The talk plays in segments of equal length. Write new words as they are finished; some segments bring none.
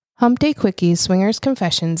Hump Day Quickies Swingers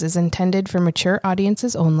Confessions is intended for mature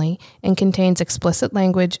audiences only and contains explicit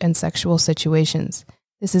language and sexual situations.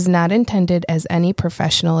 This is not intended as any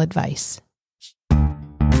professional advice.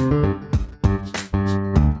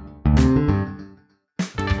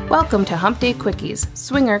 Welcome to Hump Day Quickies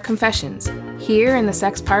Swinger Confessions. Here in the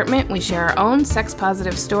Sexpartment, we share our own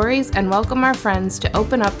sex-positive stories and welcome our friends to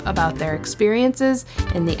open up about their experiences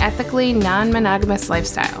in the ethically non-monogamous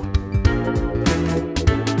lifestyle.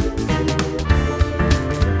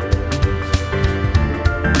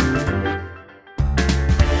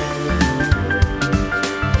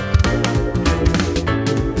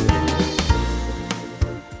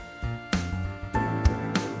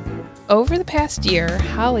 Over the past year,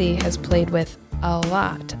 Holly has played with a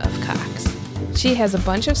lot of cocks. She has a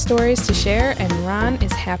bunch of stories to share, and Ron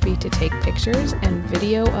is happy to take pictures and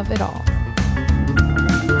video of it all.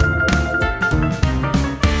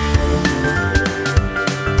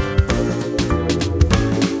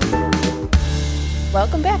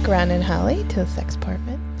 Welcome back, Ron and Holly, to the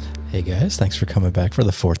Sexpartment. Hey guys, thanks for coming back for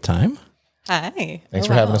the fourth time. Hi. Thanks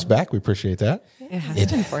for having us back. We appreciate that. It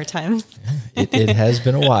has been 4 times. It has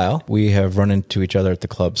been a while. We have run into each other at the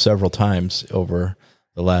club several times over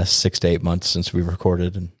the last 6 to 8 months since we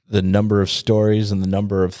recorded. And the number of stories and the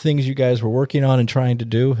number of things you guys were working on and trying to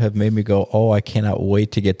do have made me go, oh, I cannot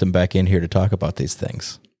wait to get them back in here to talk about these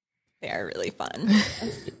things. They are really fun.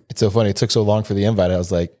 It's so funny. It took so long for the invite. I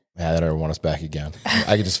was like, man, I don't want us back again.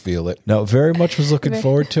 I could just feel it. No, very much was looking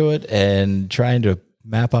forward to it and trying to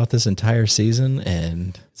map out this entire season,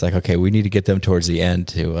 and it's like, okay, we need to get them towards the end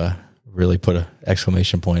to really put an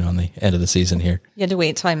exclamation point on the end of the season here. You had to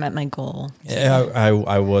wait till I met my goal. Yeah,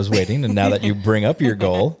 I was waiting, and now that you bring up your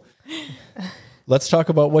goal, let's talk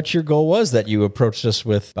about what your goal was that you approached us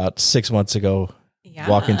with about 6 months ago,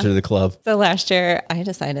 walking through the club. So last year, I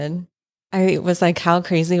decided, I was like, how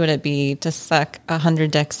crazy would it be to suck 100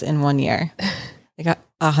 dicks in 1 year? Like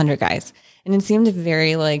 100 guys. And it seemed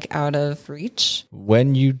very out of reach.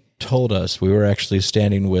 When you told us, we were actually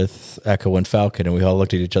standing with Echo and Falcon, and we all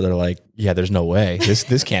looked at each other like, yeah, there's no way.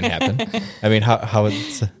 This can't happen. I mean, how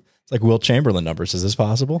it's like Wilt Chamberlain numbers. Is this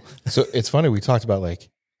possible? So it's funny. We talked about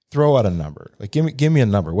throw out a number. Give me a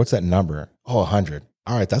number. What's that number? Oh, 100.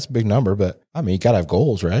 All right, that's a big number, but I mean, you got to have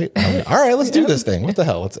goals, right? All right, let's do this thing. What the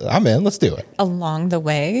hell? I'm in. Let's do it. Along the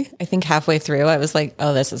way, I think halfway through, I was like,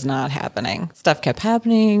 oh, this is not happening. Stuff kept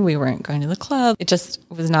happening. We weren't going to the club. It just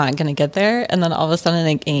was not going to get there. And then all of a sudden,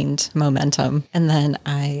 it gained momentum. And then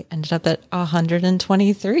I ended up at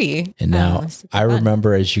 123. And now I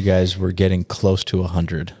remember as you guys were getting close to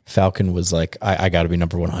 100, Falcon was like, I got to be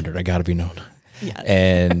number 100. I got to be known. Yeah.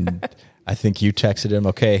 And I think you texted him,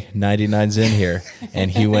 okay, 99's in here.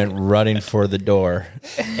 And he went running for the door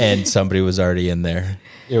and somebody was already in there.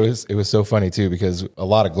 It was so funny too, because a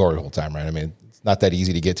lot of glory hole time, right? I mean, it's not that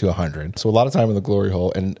easy to get to 100. So a lot of time in the glory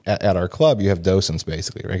hole, and at our club, you have docents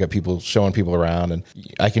basically, right? I got people showing people around, and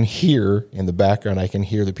I can hear in the background, I can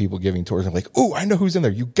hear the people giving tours. I'm like, oh, I know who's in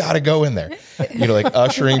there. You got to go in there.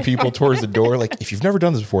 Ushering people towards the door. Like, if you've never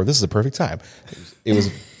done this before, this is the perfect time. It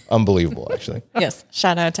was unbelievable, actually. Yes.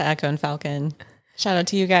 Shout out to Echo and Falcon. Shout out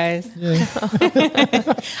to you guys. Yeah.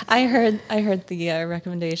 I heard the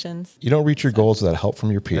recommendations. You don't reach your goals without help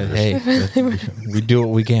from your peers. Hey, we do what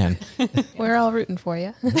we can. We're all rooting for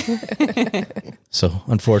you. So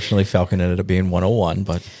unfortunately, Falcon ended up being 101,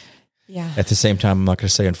 but yeah. At the same time, I'm not going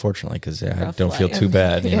to say unfortunately because I don't feel too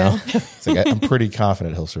bad, you know. It's like, I'm pretty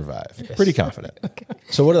confident he'll survive. Yes. Pretty confident. Okay.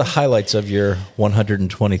 So what are the highlights of your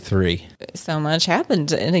 123? So much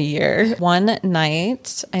happened in a year. One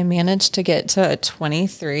night, I managed to get to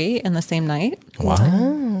 23 in the same night.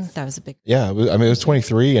 Wow. That was a big... Yeah, I mean, it was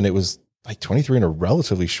 23, and it was 23 in a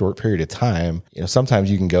relatively short period of time.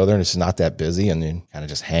 Sometimes you can go there and it's not that busy and then kind of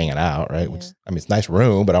just hanging out, right? Yeah. Which, I mean, it's a nice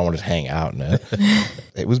room, but I don't want to just hang out in it.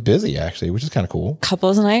 It was busy, actually, which is kind of cool.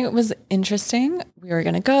 Couples night was interesting. We were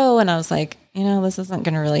going to go, and I was like, this isn't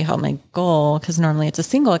going to really help my goal because normally it's a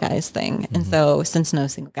single guys thing. Mm-hmm. And so since no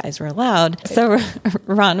single guys were allowed, so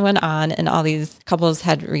Ron went on, and all these couples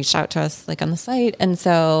had reached out to us on the site. And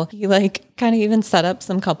so he kind of even set up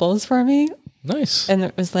some couples for me. Nice. And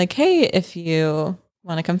it was like, hey, if you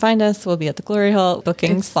want to come find us, we'll be at the Glory Hole.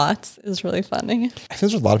 Booking slots is really funny. I think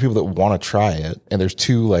there's a lot of people that want to try it. And there's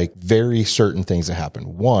two very certain things that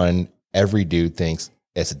happen. One, every dude thinks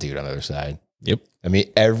it's a dude on the other side. Yep. I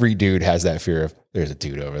mean, every dude has that fear of there's a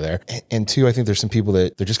dude over there. And two, I think there's some people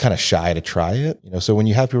that they're just kind of shy to try it. So when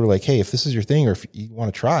you have people like, hey, if this is your thing or if you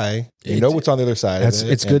want to try, what's on the other side.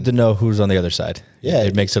 It's good to know who's on the other side. Yeah.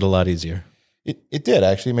 It makes it a lot easier. It did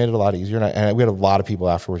actually made it a lot easier. And we had a lot of people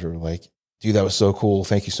afterwards who were like, dude, that was so cool.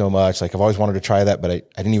 Thank you so much. Like, I've always wanted to try that, but I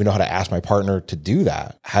didn't even know how to ask my partner to do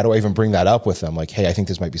that. How do I even bring that up with them? Like, hey, I think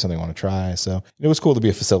this might be something I want to try. So it was cool to be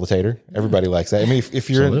a facilitator. Everybody likes that. I mean, if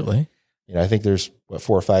you're, Absolutely. I think there's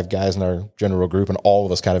 4 or 5 guys in our general group, and all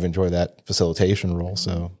of us kind of enjoy that facilitation role.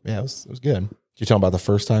 So yeah, it was good. You talking about the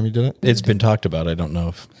first time you did it? It's been talked about. I don't know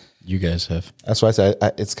if you guys have. That's why I said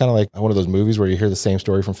it's kind of like one of those movies where you hear the same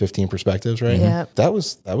story from 15 perspectives, right? Yeah. That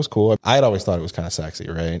was cool. I had always thought it was kind of sexy,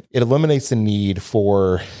 right? It eliminates the need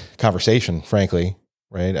for conversation, frankly,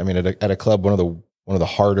 right? I mean, at a club, one of the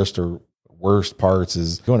hardest or worst parts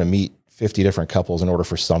is going to meet 50 different couples in order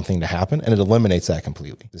for something to happen, and it eliminates that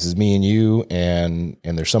completely. This is me and you, and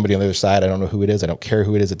there's somebody on the other side. I don't know who it is. I don't care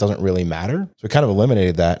who it is. It doesn't really matter. So it kind of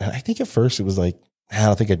eliminated that. And I think at first it was like, I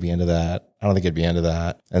don't think I'd be into that.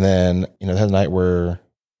 And then, there's a night where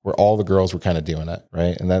all the girls were kind of doing it,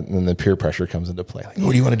 right? And then the peer pressure comes into play. Like,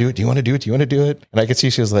 oh, do you want to do it? Do you want to do it? Do you want to do it? And I could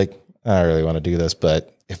see she was like, I don't really want to do this,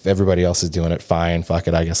 but if everybody else is doing it, fine, fuck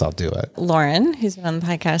it, I guess I'll do it. Lauren, who's been on the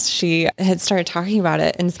podcast, she had started talking about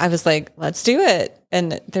it, and I was like, let's do it.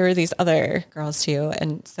 And there were these other girls too.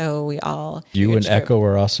 And so we all... You and Echo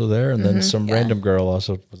were also there. And then some random girl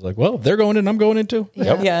also was like, well, if they're going in, I'm going in too.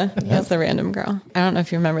 Yeah, that's the random girl. I don't know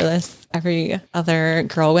if you remember this. Every other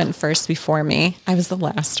girl went first before me. I was the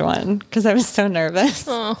last one because I was so nervous.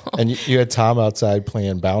 Oh. And you had Tom outside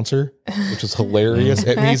playing bouncer, which was hilarious.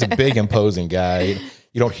 I mean, he's a big, imposing guy.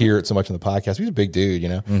 You don't hear it so much in the podcast. He's a big dude,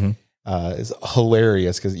 It's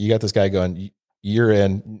hilarious because you got this guy going... You're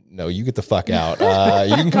in. No, you get the fuck out.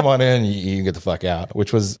 You can come on in. You can get the fuck out,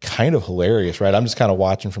 which was kind of hilarious, right? I'm just kind of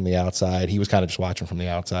watching from the outside. He was kind of just watching from the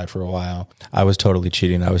outside for a while. I was totally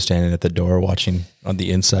cheating. I was standing at the door watching on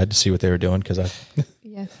the inside to see what they were doing because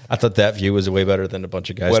I thought that view was way better than a bunch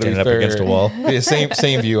of guys standing up against a wall. The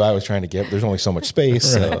same view I was trying to get. There's only so much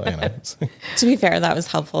space. So, To be fair, that was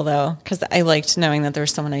helpful though, because I liked knowing that there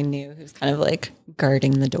was someone I knew who was kind of like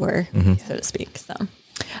guarding the door, so to speak. So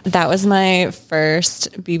that was my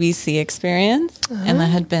first BBC experience, and that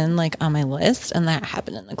had been like on my list, and that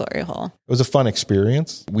happened in the Glory Hole. It was a fun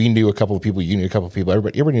experience. We knew a couple of people. You knew a couple of people.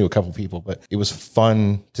 Everybody knew a couple of people, but it was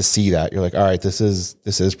fun to see that. You're like, all right, this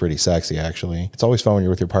is pretty sexy, actually. It's always fun when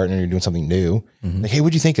you're with your partner and you're doing something new. Like, hey,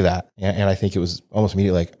 what'd you think of that? And I think it was almost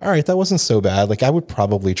immediately like, all right, that wasn't so bad. Like, I would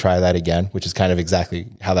probably try that again, which is kind of exactly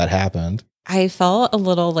how that happened. I felt a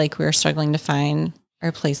little like we were struggling to find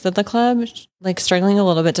our place at the club, like struggling a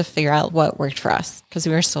little bit to figure out what worked for us because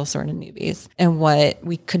we were still sort of newbies and what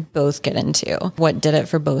we could both get into, what did it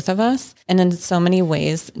for both of us. And in so many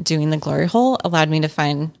ways, doing the Glory Hole allowed me to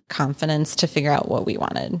find confidence to figure out what we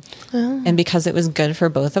wanted. And because it was good for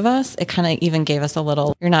both of us, it kind of even gave us a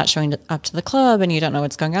little, you're not showing up to the club and you don't know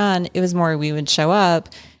what's going on. It was more, we would show up,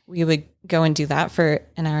 we would go and do that for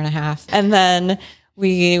an hour and a half. And then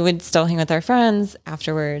we would still hang with our friends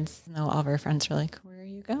afterwards. And all of our friends were like, where are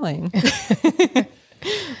you going?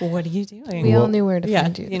 What are you doing? We all knew where to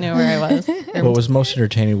find you. You know where I was. What was most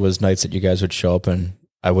entertaining was nights that you guys would show up and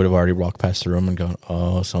I would have already walked past the room and gone,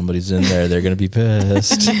 oh, somebody's in there. They're going to be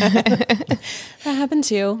pissed. That happened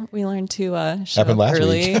too. We learned to show Happened up last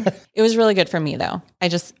early. week. It was really good for me though. I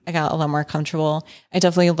got a lot more comfortable. I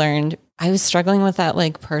definitely learned. I was struggling with that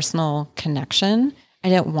like personal connection. I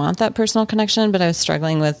didn't want that personal connection, but I was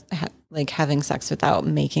struggling with having sex without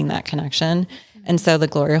making that connection. And so the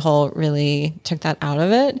Glory Hole really took that out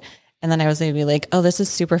of it. And then I was able to be like, oh, this is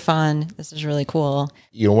super fun. This is really cool.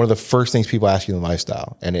 One of the first things people ask you in the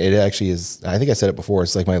lifestyle, and it actually is, I think I said it before,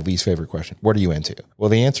 it's like my least favorite question. What are you into? Well,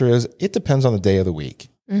 the answer is, it depends on the day of the week.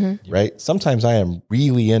 Right? Sometimes I am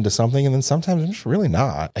really into something, and then sometimes I'm just really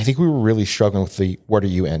not. I think we were really struggling with the, what are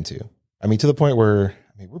you into? I mean, to the point where,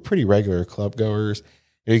 we're pretty regular club goers.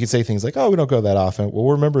 You could say things like, oh, we don't go that often. Well,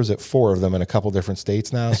 we're members at 4 of them in a couple different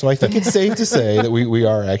states now. So I think it's safe to say that we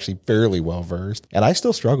are actually fairly well versed. And I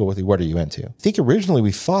still struggle with the, what are you into? I think originally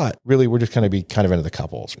we thought really we're just going to be kind of into the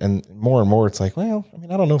couples. And more it's like, well,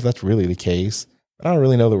 I don't know if that's really the case. I don't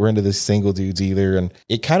really know that we're into this single dudes either. And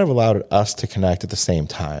it kind of allowed us to connect at the same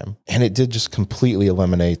time. And it did just completely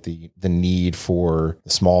eliminate the need for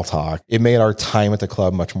the small talk. It made our time at the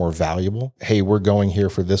club much more valuable. Hey, we're going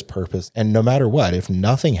here for this purpose. And no matter what, if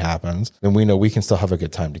nothing happens, then we know we can still have a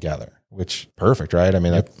good time together, which perfect, right? I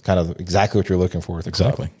mean, that's kind of exactly what you're looking for with the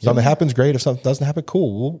club. If something happens, great. If something doesn't happen,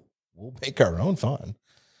 cool. We'll make our own fun.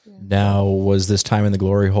 Now, was this time in the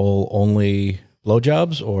Glory Hole only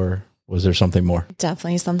blowjobs or was there something more?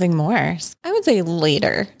 Definitely something more. I would say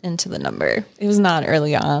later into the number. It was not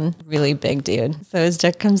early on. Really big dude. So his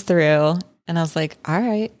dick comes through And I was like, all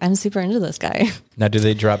right, I'm super into this guy. Now, do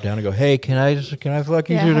they drop down and go, "Hey, can I fuck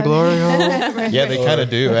you through the glory hole?" Yeah, they kind of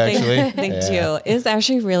do actually. They do. It's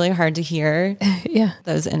actually really hard to hear. Yeah.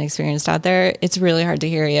 Those inexperienced out there, it's really hard to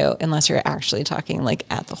hear you unless you're actually talking like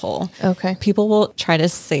at the hole. Okay. People will try to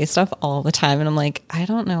say stuff all the time, and I'm like, I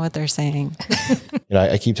don't know what they're saying.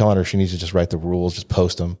 I keep telling her she needs to just write the rules, just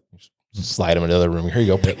post them, just slide them into the other room. Here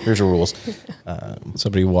you go. Here's your rules.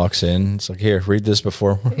 Somebody walks in. It's like, here, read this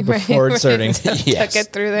before inserting. Tuck it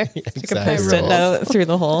through there. Exactly. Post-it note through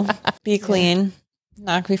the hole. Be clean.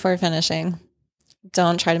 Knock before finishing.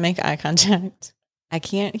 Don't try to make eye contact. I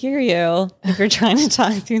can't hear you if you're trying to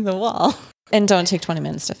talk through the wall. And don't take 20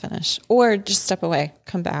 minutes to finish. Or just step away,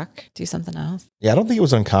 come back, do something else. Yeah, I don't think it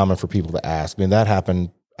was uncommon for people to ask. I mean, that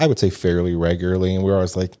happened, I would say, fairly regularly. And we were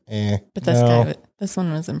always like, But this no. guy, this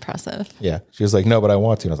one was impressive. Yeah. She was like, no, but I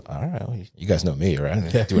want to. And I was like, all right, well, you guys know me, right?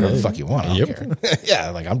 Do whatever the fuck you want. I don't care.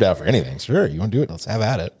 Yeah, like I'm down for anything. Sure. You want to do it? Let's have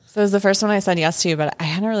at it. So it was the first one I said yes to, but I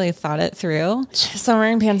hadn't really thought it through. So I'm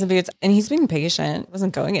wearing pants and boots, and he's being patient.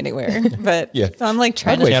 Wasn't going anywhere. But Yeah. So I'm like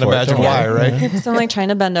trying Wait to for it. imagine Don't why, worry, right? So I'm like trying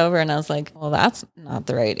to bend over, and I was like, well, that's not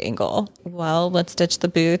the right angle. Well, let's stitch the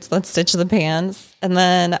boots, let's stitch the pants. And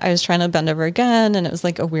then I was trying to bend over again, and it was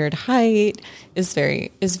like a weird height. It's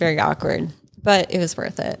very awkward, but it was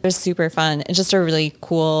worth it. It was super fun. It's just a really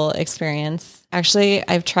cool experience. Actually,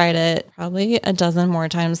 I've tried it probably a dozen more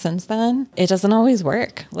times since then. It doesn't always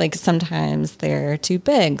work. Like sometimes they're too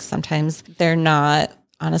big. Sometimes they're not,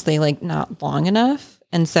 honestly, like not long enough.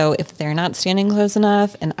 And so if they're not standing close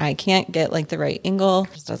enough and I can't get like the right angle,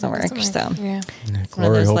 it just doesn't work. So Yeah. it's one of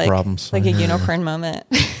Glory those, hole like, problems. like a unicorn moment.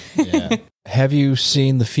 Yeah. Have you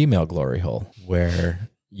seen the female glory hole where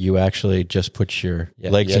you actually just put your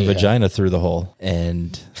legs and vagina through the hole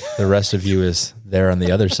and the rest of you is there on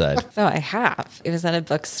the other side? So I have. It was at a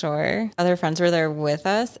bookstore. Other friends were there with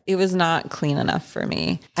us. It was not clean enough for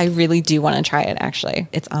me. I really do want to try it, actually.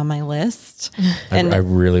 It's on my list. I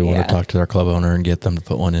really want yeah. to talk to our club owner and get them to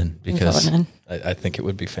put one in because one in. I think it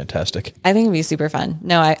would be fantastic. I think it'd be super fun.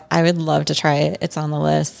 No, I would love to try it. It's on the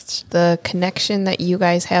list. The connection that you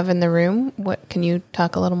guys have in the room, what can you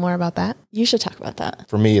talk a little more about that? You should talk about that.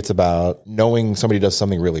 For me, it's about knowing somebody does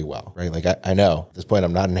something really well, right? Like I know at this point,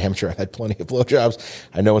 I'm not an amateur. I've had plenty of blowjobs.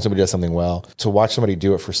 I know when somebody does something well. To watch somebody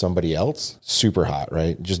do it for somebody else, super hot,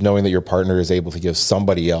 right? Just knowing that your partner is able to give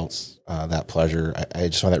somebody else that pleasure. I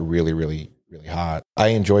just find that really, really, really hot. I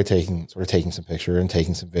enjoy taking some picture and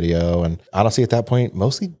taking some video. And honestly, at that point,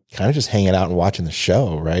 mostly kind of just hanging out and watching the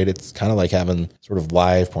show, right? It's kind of like having sort of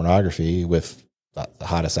live pornography with the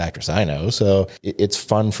hottest actress I know. So it's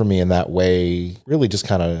fun for me in that way, really just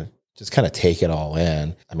kind of take it all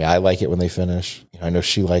in. I mean, I like it when they finish. I know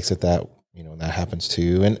she likes it that, when that happens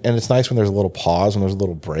too. And it's nice when there's a little pause, when there's a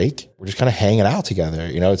little break. We're just kind of hanging out together.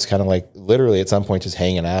 It's kind of like literally at some point just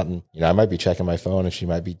hanging out. And, I might be checking my phone and she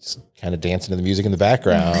might be just kind of dancing to the music in the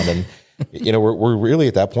background. And, we're really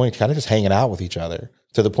at that point kind of just hanging out with each other.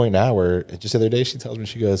 To the point now where just the other day she tells me,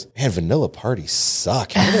 she goes, man, vanilla parties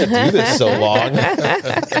suck. How did I do this so long?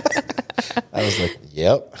 I was like,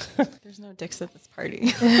 yep. There's no dicks at this party.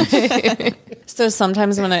 So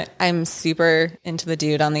sometimes when I'm super into the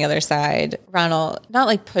dude on the other side, Ron will not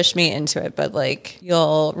like push me into it, but like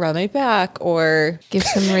you'll rub my back or Give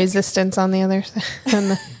some resistance on the other side, on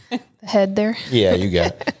the head there. Yeah, you got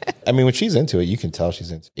it. I mean, when she's into it, you can tell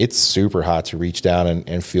she's into it. It's super hot to reach down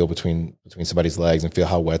and feel between somebody's legs and feel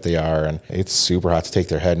how wet they are. And it's super hot to take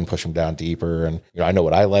their head and push them down deeper. And, I know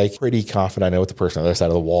what I like. Pretty confident I know what the person on the other side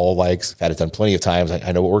of the wall likes. I've had it done plenty of times.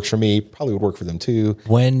 I know what works for me. Probably would work for them too.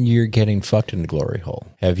 When you're getting fucked in the glory hole,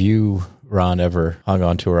 have you, Ron, ever hung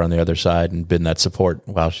on to her on the other side and been that support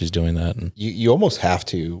while she's doing that? And You almost have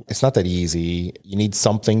to. It's not that easy. You need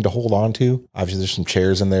something to hold on to. Obviously, there's some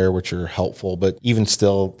chairs in there which are helpful, but even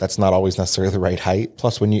still, that's not always necessarily the right height.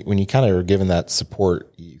 Plus, when you kind of are given that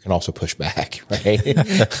support, you can also push back, right?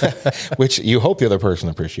 Which you hope the other person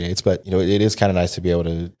appreciates. But it is kind of nice to be able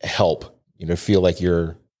to help. Feel like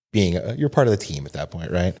you're part of the team at that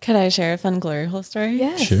point, right? Could I share a fun glory hole story?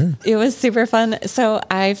 Yes. sure. It was super fun. So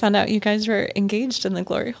I found out you guys were engaged in the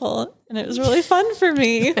glory hole, and it was really fun for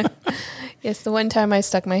me. Yes, the one time I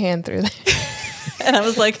stuck my hand through there. And I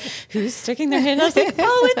was like, who's sticking their hand? I was like,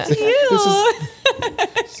 oh, it's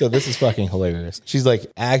you. So this is fucking hilarious. She's like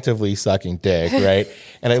actively sucking dick, right?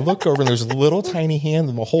 And I look over and there's a little tiny hand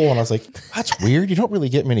in the hole. And I was like, that's weird. You don't really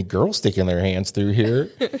get many girls sticking their hands through here.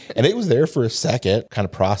 And it was there for a second, kind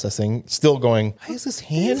of processing, still going, why is this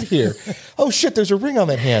hand here? Oh shit, there's a ring on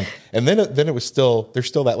that hand. And then it was there's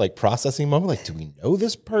still that like processing moment. Like, do we know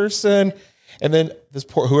this person? And then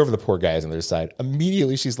whoever the poor guy is on their side,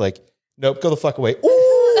 immediately she's like, nope, go the fuck away.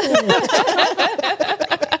 Ooh!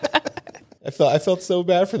 I felt so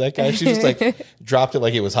bad for that guy. She just like dropped it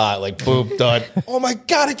like it was hot, like boom, done. Oh my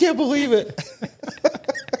God, I can't believe it.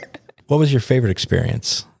 What was your favorite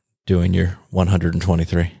experience doing your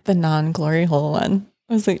 123? The non-glory hole one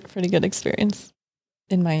was a pretty good experience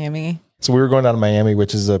in Miami. So we were going down to Miami,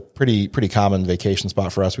 which is a pretty common vacation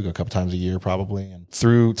spot for us. We go a couple times a year probably. And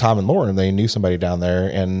through Tom and Lauren, they knew somebody down there,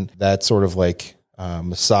 and that sort of like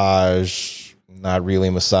massage, not really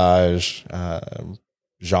massage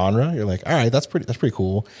genre. You're like, all right, that's pretty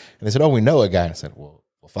cool. And they said, oh, we know a guy. And I said, well,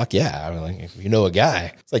 fuck yeah. I mean, like, if you know a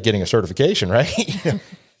guy, it's like getting a certification, right? You know,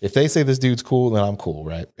 if they say this dude's cool, then I'm cool,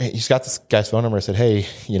 right? He just got this guy's phone number. I said, hey,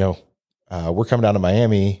 you know, we're coming down to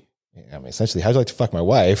Miami. I mean, essentially, how'd you like to fuck my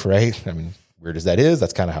wife, right? I mean, weird as that is,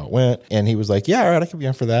 that's kind of how it went. And he was like, yeah, all right, I could be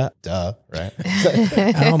in for that. Duh, right?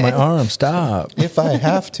 Ow, my arm, stop. If I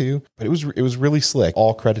have to. But it was really slick.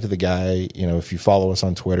 All credit to the guy. You know, if you follow us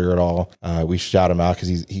on Twitter at all, we shout him out because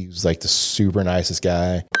he's like the super nicest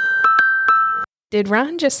guy. Did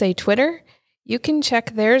Ron just say Twitter? You can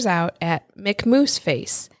check theirs out at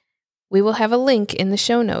McMooseface. We will have a link in the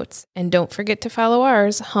show notes. And don't forget to follow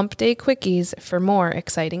ours, Hump Day Quickies, for more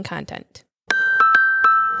exciting content.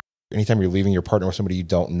 Anytime you're leaving your partner with somebody you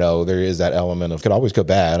don't know, there is that element of, could always go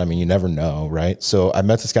bad. I mean, you never know, right? So I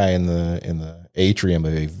met this guy in the atrium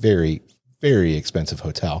of a very, very expensive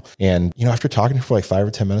hotel. And, you know, after talking to him for like 5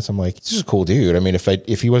 or 10 minutes, I'm like, this is a cool dude. I mean,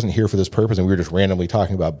 if he wasn't here for this purpose and we were just randomly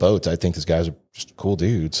talking about boats, I think this guy's just a cool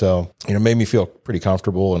dude. So, you know, made me feel pretty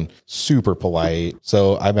comfortable and super polite.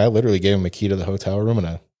 So I literally gave him a key to the hotel room and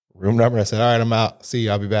a room number. And I said, all right, I'm out. See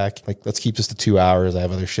you. I'll be back. Like, let's keep this to 2 hours. I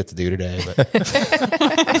have other shit to do today. But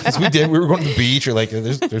because we were going to the beach, or like,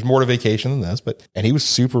 there's more to vacation than this. And he was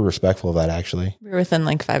super respectful of that, actually. We were within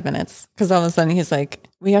like 5 minutes because all of a sudden he's like,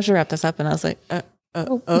 we have to wrap this up. And I was like,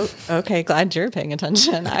 okay, glad you're paying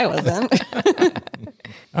attention. I wasn't.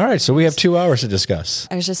 All right, so we have 2 hours to discuss.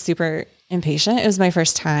 I was just super impatient. It was my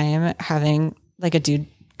first time having like a dude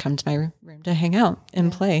come to my room to hang out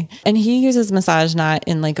and play. And he uses massage not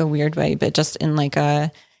in like a weird way, but just in like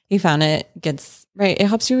he found it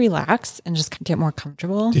helps you relax and just get more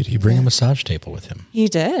comfortable. Did he bring a massage table with him? He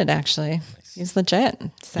did, actually. Nice. He's legit.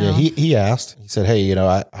 So yeah, he asked. He said, hey, you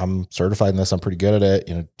know, I'm certified in this. I'm pretty good at it.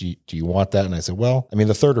 You know, do you want that? And I said, well, I mean,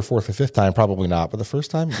 the third or fourth or fifth time, probably not. But the first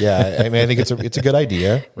time, yeah. I mean, I think it's a good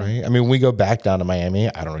idea, right? I mean, when we go back down to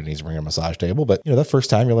Miami, I don't really need to bring a massage table. But, you know, that first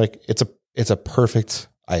time, you're like, it's a perfect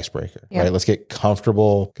icebreaker, right? Let's get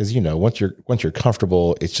comfortable, because, you know, once you're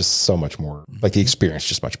comfortable, it's just so much more, like, the experience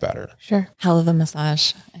just much better. Sure. Hell of a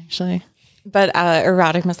massage, actually. But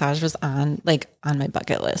erotic massage was on my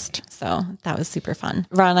bucket list. So that was super fun.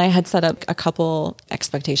 Ron and I had set up a couple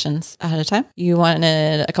expectations ahead of time. You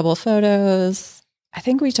wanted a couple of photos. I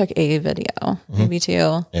think we took a video, maybe 2.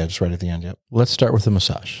 Yeah, just right at the end. Yep. Let's start with the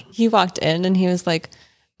massage. He walked in and he was like,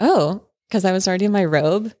 oh, because I was already in my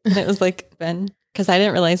robe. And it was like, because I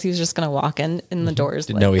didn't realize he was just going to walk in the doors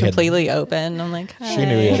completely open. I'm like, hi. She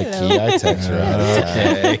knew he had a key. I texted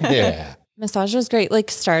her. Okay. Yeah. Massage was great. Like,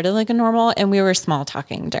 started like a normal, and we were small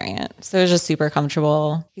talking during it. So it was just super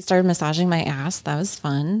comfortable. He started massaging my ass. That was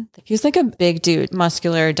fun. He was like a big dude,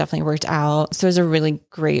 muscular, definitely worked out. So it was a really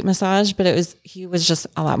great massage, but he was just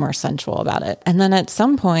a lot more sensual about it. And then at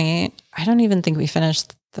some point, I don't even think we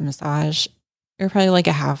finished the massage. We were probably like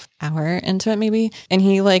a half hour into it maybe. And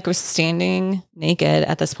he like was standing naked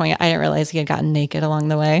at this point. I didn't realize he had gotten naked along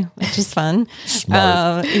the way, which is fun.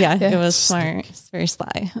 Smart. It was smart. It's very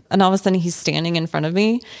sly. And all of a sudden he's standing in front of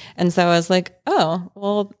me. And so I was like, oh,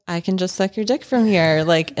 well, I can just suck your dick from here.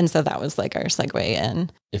 Like, and so that was like our segue in.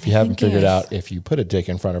 If you haven't figured out, if you put a dick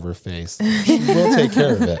in front of her face, she will take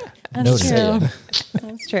care of it. That's true.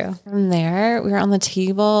 That's true. From there, we were on the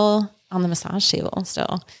massage table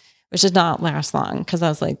still, which did not last long because I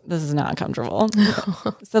was like, this is not comfortable.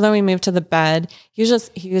 So then we moved to the bed. He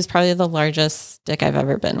was probably the largest dick I've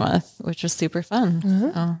ever been with, which was super fun.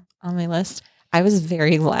 So, on my list. I was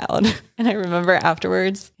very loud. And I remember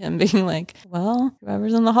afterwards him being like, well,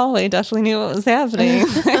 whoever's in the hallway definitely knew what was happening.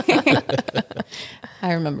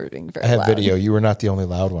 I remember being very loud. I have video. You were not the only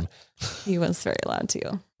loud one. He was very loud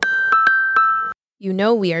too. You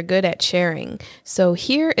know we are good at sharing, so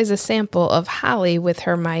here is a sample of Holly with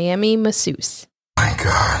her Miami masseuse. My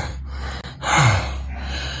God.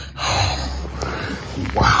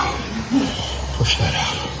 Wow. Push that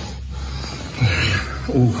out.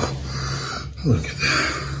 Ooh, look at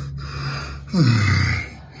that.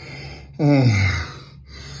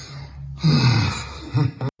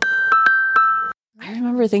 I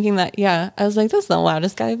remember thinking that, I was like, this is the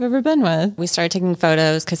loudest guy I've ever been with. We started taking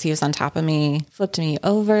photos because he was on top of me, flipped me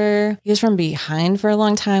over. He was from behind for a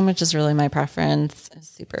long time, which is really my preference. It was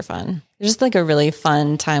super fun. It was just like a really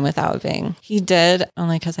fun time without being. He did,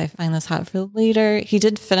 only because I find this hot for later, he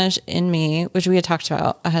did finish in me, which we had talked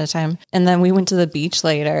about ahead of time. And then we went to the beach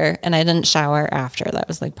later and I didn't shower after. That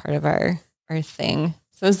was like part of our thing.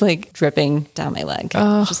 So it was like dripping down my leg.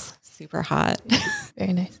 Just super hot.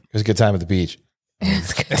 Very nice. It was a good time at the beach.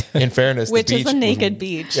 In fairness, which the beach is a naked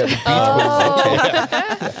beach. Yeah,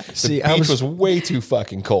 the beach was way too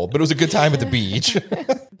fucking cold, but it was a good time at the beach.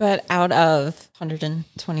 But out of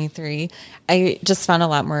 123, I just found a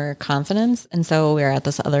lot more confidence. And so we were at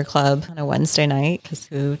this other club on a Wednesday night, because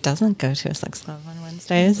who doesn't go to a sex club on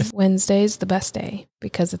Wednesdays? Wednesday's the best day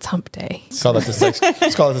because it's hump day. Let's call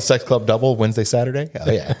it the sex club double, Wednesday, Saturday.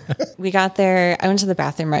 Oh yeah. We got there. I went to the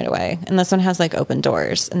bathroom right away. And this one has like open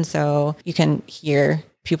doors. And so you can hear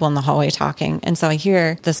people in the hallway talking. And so I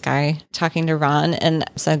hear this guy talking to Ron, and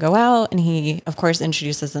so I go out and he of course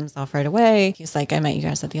introduces himself right away. He's like, I met you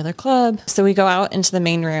guys at the other club. So we go out into the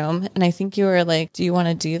main room and I think you were like, do you want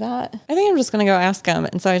to do that? I think I'm just going to go ask him.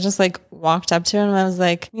 And so I just like walked up to him and I was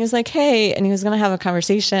like, he was like, hey, and he was going to have a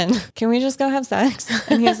conversation. Can we just go have sex?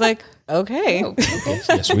 And he was like, okay.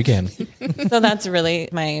 Yes, we can. So that's really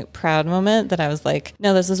my proud moment that I was like,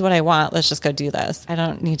 no, this is what I want. Let's just go do this. I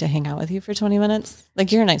don't need to hang out with you for 20 minutes.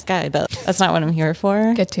 Like, you're a nice guy, but that's not what I'm here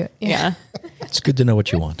for. Get to it. Yeah. It's good to know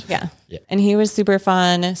what you want. Yeah. And he was super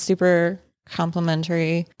fun, super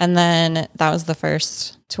complimentary. And then that was the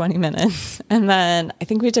first 20 minutes. And then I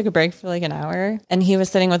think we took a break for like an hour and he was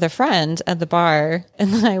sitting with a friend at the bar.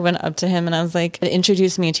 And then I went up to him and I was like,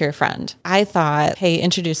 introduce me to your friend. I thought, hey,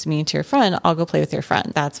 introduce me to your friend. I'll go play with your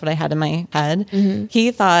friend. That's what I had in my head. Mm-hmm.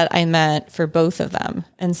 He thought I meant for both of them.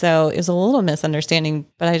 And so it was a little misunderstanding,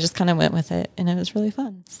 but I just kind of went with it and it was really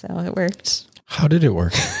fun. So it worked. How did it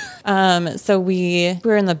work? So we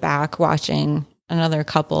were in the back watching another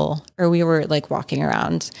couple, or we were like walking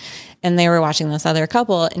around and they were watching this other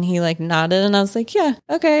couple and he like nodded and I was like, yeah,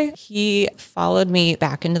 okay. He followed me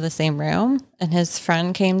back into the same room and his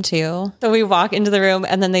friend came too. So we walk into the room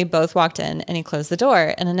and then they both walked in and he closed the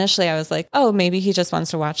door. And initially I was like, oh, maybe he just wants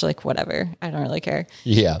to watch like whatever. I don't really care.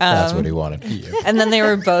 Yeah, that's what he wanted. And then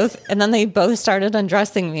they both started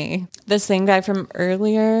undressing me. The same guy from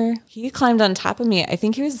earlier, he climbed on top of me. I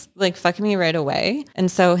think he was like fucking me right away. And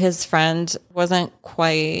so his friend wasn't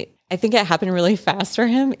quite, I think it happened really fast for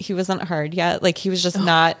him. He wasn't hard yet. Like he was just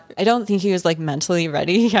not, I don't think he was like mentally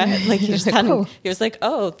ready yet. Like he just hadn't, he was like,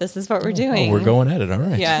 oh, this is what we're doing. Oh, we're going at it. All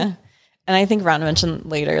right. Yeah. And I think Ron mentioned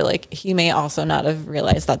later, like he may also not have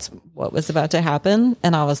realized that's what was about to happen.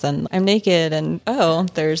 And all of a sudden I'm naked and, oh,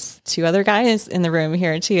 there's two other guys in the room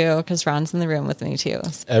here too, because Ron's in the room with me too.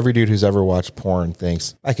 Every dude who's ever watched porn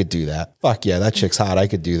thinks, I could do that. Fuck yeah, that chick's hot. I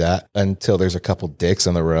could do that. Until there's a couple dicks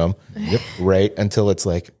in the room. Yep. Right. Until it's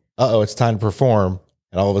like, uh-oh, it's time to perform.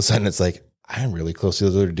 And all of a sudden it's like, I'm really close to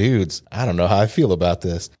the other dudes. I don't know how I feel about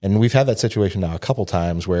this. And we've had that situation now a couple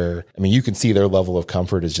times where, I mean, you can see their level of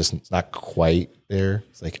comfort is just not quite there.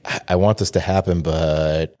 It's like, I want this to happen,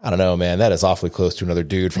 but I don't know, man, that is awfully close to another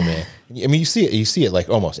dude for me. I mean, you see it like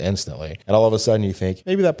almost instantly. And all of a sudden you think,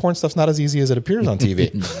 maybe that porn stuff's not as easy as it appears on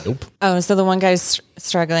TV. Nope. Oh, so the one guy's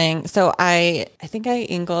struggling. So I think I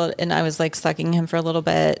angled and I was like sucking him for a little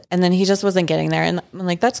bit and then he just wasn't getting there. And I'm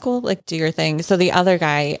like, that's cool. Like do your thing. So the other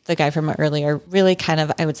guy, the guy from earlier, really kind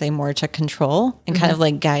of, I would say more took control and kind of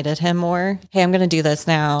like guided him more. Hey, I'm going to do this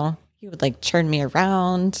now. He would like turn me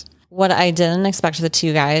around. What I didn't expect for the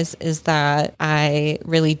two guys is that I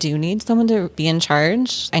really do need someone to be in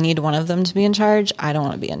charge. I need one of them to be in charge. I don't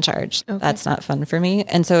want to be in charge. Okay. That's not fun for me.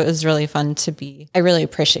 And so it was really fun to be, I really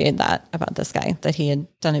appreciated that about this guy, that he had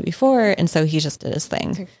done it before. And so he just did his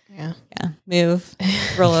thing. Yeah. Move,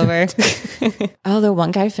 roll over. Oh, the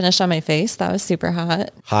one guy finished on my face. That was super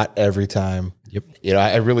hot. Hot every time. Yep. You know,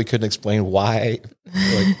 I really couldn't explain why.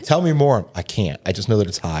 Like, tell me more. I can't. I just know that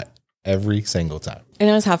it's hot every single time. And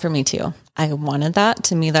it was hot for me too. I wanted that.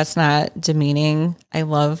 To me, that's not demeaning. I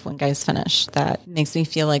love when guys finish. That makes me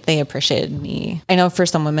feel like they appreciated me. I know for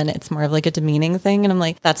some women, it's more of like a demeaning thing. And I'm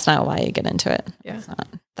like, that's not why you get into it. Yeah. It's not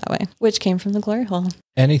that way, which came from the glory hole.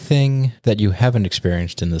 Anything that you haven't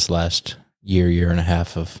experienced in this last year and a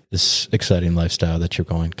half of this exciting lifestyle that you're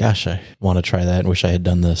going, gosh, I want to try that and wish I had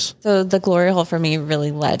done this? So the glory hole for me really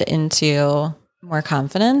led into more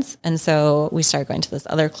confidence. And so we started going to this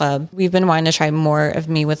other club. We've been wanting to try more of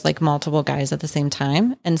me with like multiple guys at the same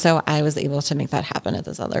time. And so I was able to make that happen at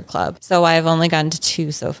this other club. So I've only gotten to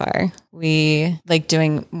 2 so far. We like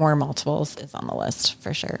doing more multiples is on the list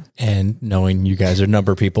for sure. And knowing you guys are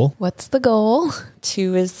number people. What's the goal?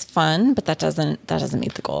 2 is fun, but that doesn't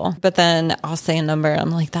meet the goal. But then I'll say a number.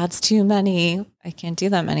 I'm like, that's too many. I can't do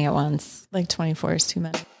that many at once. Like 24 is too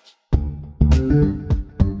many.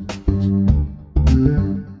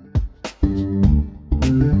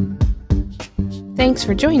 Thanks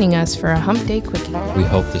for joining us for a Hump Day Quickie. We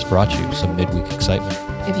hope this brought you some midweek excitement.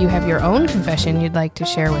 If you have your own confession you'd like to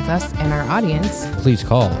share with us and our audience, Please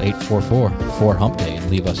call 844-4HUMP-DAY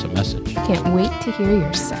and leave us a message. can't wait to hear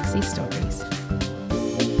your sexy stories.